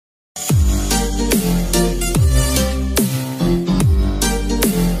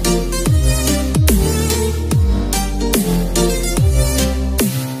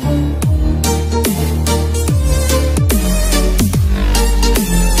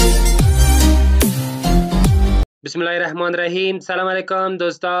بسم الله الرحمن الرحیم. سلام علیکم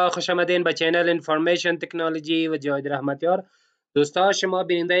دوستا، خوش آمدین به چینل انفارمیشن تکنولوژی و جاید رحمتیار. دوستا، شما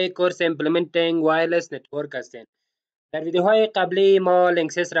بیننده کورس امپلیمنتینگ وایرلس نتورک هستین. در ویدیوهای قبلی ما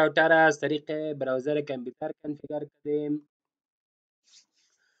لینکسیس راوتر از طریق براوزر کامپیوتر کنفیگر کردیم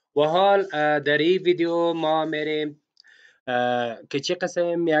و حال در این ویدیو ما میریم که چه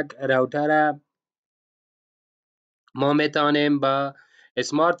قسم یک راوتر ما میتونیم با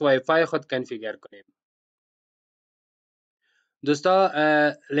اسمارت وای فای خود کنفیگر کنیم. دوستا،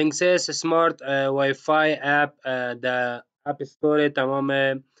 لینکسیس سمارت وای فای اپ در اپ استور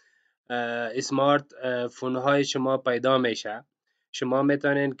تمام اسمارت فون های شما پیدا میشه. شما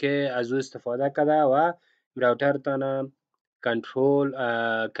میتونین که از او استفاده کرده و راوتر تان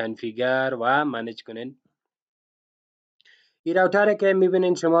کنترل، کنفیگر و منیج کنین. این راوتر که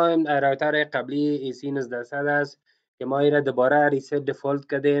میبینین شما راوتر قبلی AC 1900 است که ما ایره دوباره ریست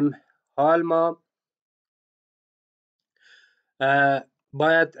دفالت کردیم. حال ما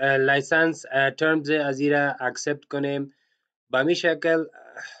باید لایسنس ترمز از ایره اکسپت کنیم. به می شکل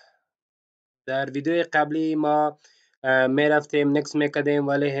در ویدیو قبلی ما می رفتیم نکس می کردیم،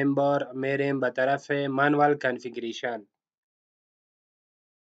 ولی هم بار میریم به طرف مانوال کنفیگریشن.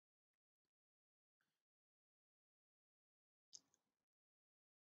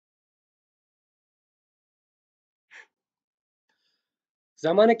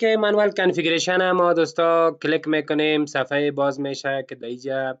 زمانی که مانوال کنفیگریشن ما دوستا کلیک میکنیم، صفحه باز میشه که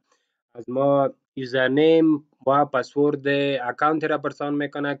دیجا از ما یوزرنیم و پسورد اکانت را پرسان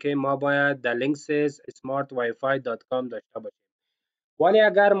میکنه که ما باید در linksys.smartwifi.com داشته باشیم. ولی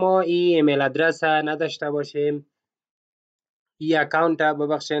اگر ما این ایمیل ادرس نداشته باشیم، این اکانت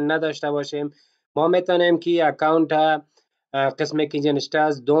ببخشید نداشته باشیم، ما میتونیم که این اکانت قسمی که اینجا نشته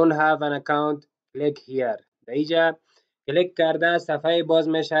است don't have an account click here. در اینجا کلیک کرده صفحه باز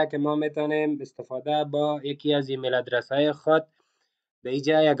میشه که ما میتونیم استفاده با یکی از ایمیل ادرس های خود در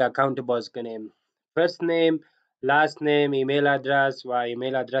اینجا یک اکانت باز کنیم. first name، last name، ایمیل ادرس و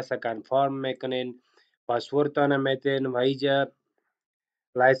ایمیل ادرس کنفرم میکنین، پاسورد تان میتین و اینجا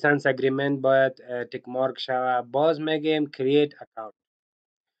لایسنس اگریمنت باید تک مارک شوه. باز میگیم کرییت اکاونت.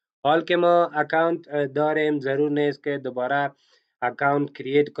 حال که ما اکاونت داریم ضرور نیست که دوباره اکاونت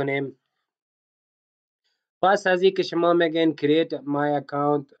کرییت کنیم. پس از این که شما میگین کرییت مای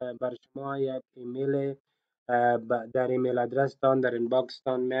اکاونت، بر شما یک ایمیل در ایمیل ادرس تان در اینباکس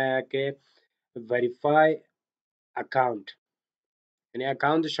تان میاد که وریفای اکاونت، یعنی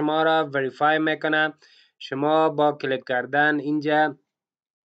اکاونت شما را وریفای میکنه. شما با کلیک کردن اینجا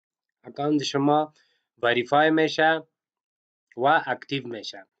اکاونت شما وریفای میشه و اکتیو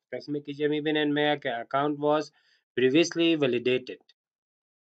میشه. قسمی که اینجا میبینین میگه که account was previously validated.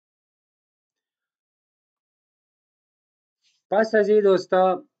 پس از این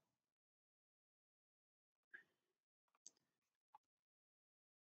دوستا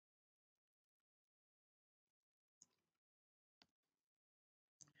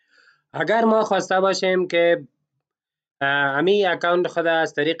اگر ما خواسته باشیم که امی اکاونت خود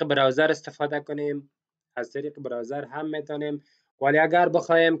از طریق براوزر استفاده کنیم، از طریق براوزر هم میتونیم. ولی اگر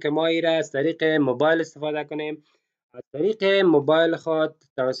بخوایم که ما ایره از طریق موبایل استفاده کنیم، از طریق موبایل خود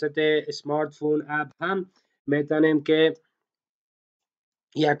توسط اسمارت فون اپ هم میتونیم که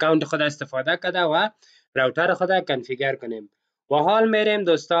این اکاونت خود استفاده کرده و راوتر خود کنفیگر کنیم. و حال میریم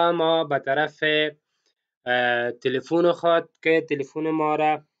دوستا ما به طرف تلفن خود که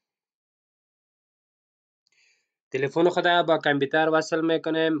تلفن خود با کامپیوتر وصل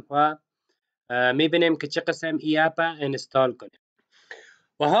میکنیم و میبینیم که چه قسم ای اپ انستال کنیم.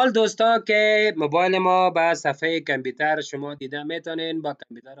 و حال دوستا که موبایل ما به صفحه کامپیوتر شما دیده میتونین با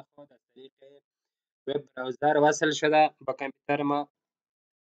کامپیوتر خود از طریق وب براوزر وصل شده با کامپیوتر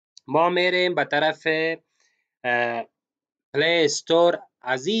ما میریم به طرف پلی استور.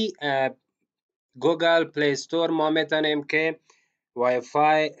 از این گوگل پلی استور ما میتونیم که وای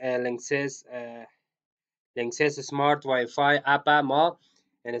فای لینکسیس سمارت وای فای اپ ما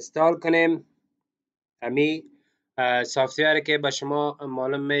انستال کنیم. امی سافتویر که به شما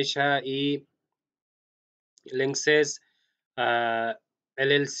معلوم میشه ای لینکسیس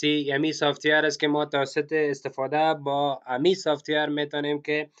LLC یمی سافتویر است که ما توسط استفاده با امی سافتویر میتونیم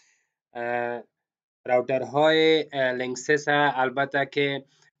که راوترهای لینکسیس البته که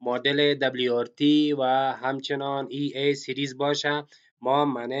مدل WRT و همچنان EA سیریز باشه ما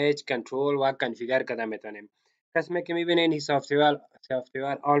منیج، کنترل و کنفیگر کرده میتونیم. قسمی که میبینین این سافتویر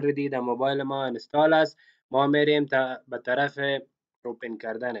آلردی در موبایل ما انستال است. ما میریم به طرف اوپن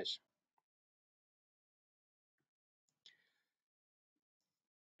کردنش.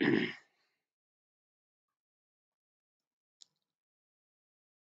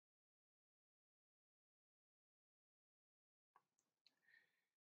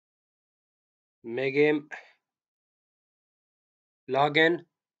 میگیم لاگن.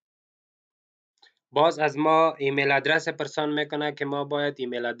 باز از ما ایمیل ادرس پرسان میکنه که ما باید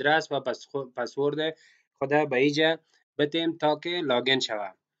ایمیل ادرس و پسورد خود به ایجا بتیم تا که لاگن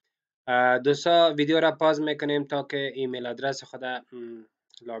شوه. دوستا ویدیو را پاز میکنیم تا که ایمیل ادرس خود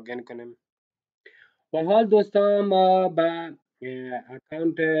لاگن کنیم. و حال دوستا ما به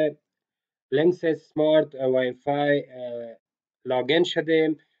اکانت Linksys Smart Wi-Fi لاگن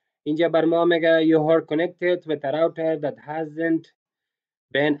شدیم. اینجا بر ما میگه you are connected with a router that hasn't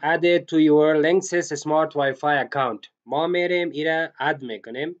been added to your Linksys Smart Wi-Fi account. ما میریم ایره اد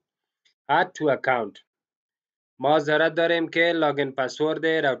میکنیم add to account. ما ضرورت داریم که لاگن پسورد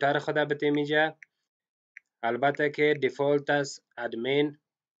راوتر خود بتیم اینجا، البته که دیفالت است ادمین.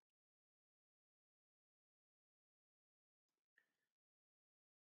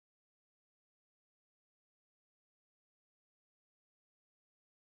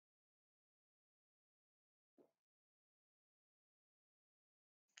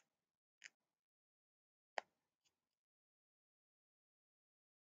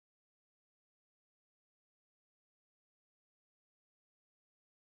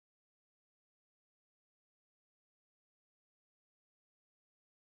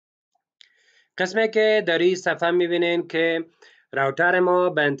 قسمی که در این صفحه میبینین که راوتر ما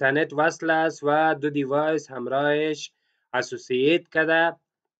به اینترنت وصل است و دو دیوایس همراهش اسوسییت کرده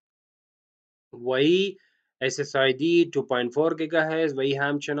و ای SSID 2.4 گیگاهرتز و ای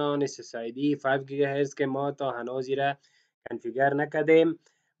همچنان SSID 5 گیگاهرتز که ما تا هنوز را کنفیگر نکردیم.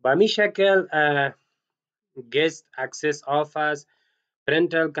 به می شکل گست اکسس آف است،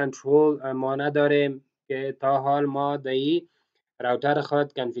 پرنتل کنترل ما نداریم که تا حال ما در این راوتر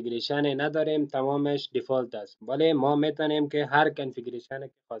خود کنفیگریشن نداریم، تمامش دیفالت است، ولی ما میتونیم که هر کنفیگریشن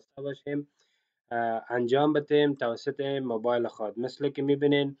که خواسته باشیم انجام بدیم توسط موبایل خود. مثل که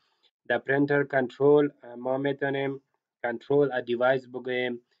میبینین در پرنتر کنترل ما میتونیم کنترل ا دیوایس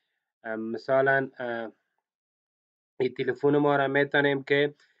بگویم، مثلا این تلفن ما را میتونیم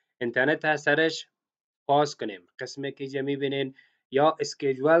که اینترنت از سرش پاس کنیم، قسمی که اینجا میبینین، یا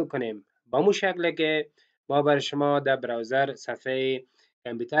اسکیجول کنیم با مو شکل که ما بر شما در براوزر صفحه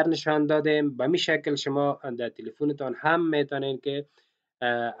کامپیوتر نشان دادیم. به می شکل شما در تلفنتان هم میتونین که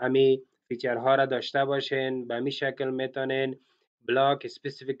امی فیچرها را داشته باشین. به می شکل میتونین بلاک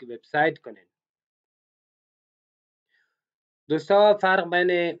اسپسیفیک وبسایت کنین. دوستا فرق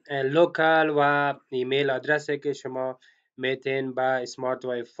بین لوکال و ایمیل ادرسی که شما میتین با سمارت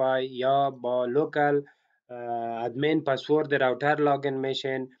وای فای یا با لوکال ادمین پسورد راوتر لاگن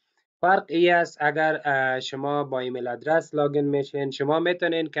میشین. فرق ای است اگر شما با ایمیل ادرس لاگن میشین، شما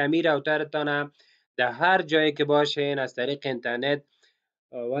میتونین که امی راوترتان در هر جایی که باشین از طریق اینترنت،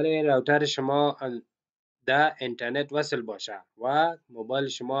 ولی راوتر شما در اینترنت وصل باشه و موبایل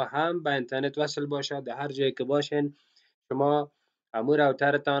شما هم به اینترنت وصل باشه. در هر جایی که باشین شما امور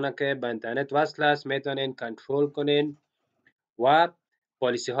راوترتان که به اینترنت وصل است میتونین کنترل کنین و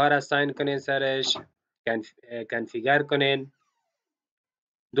پالیسی ها را ساین کنین سرش، کنفیگر کنین.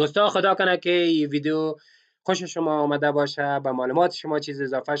 دوستا خدا کنه که این ویدیو خوش شما آمده باشه، به معلومات شما چیز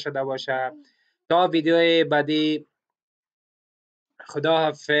اضافه شده باشه. تا ویدیو بعدی، خدا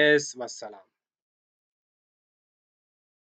حافظ و سلام.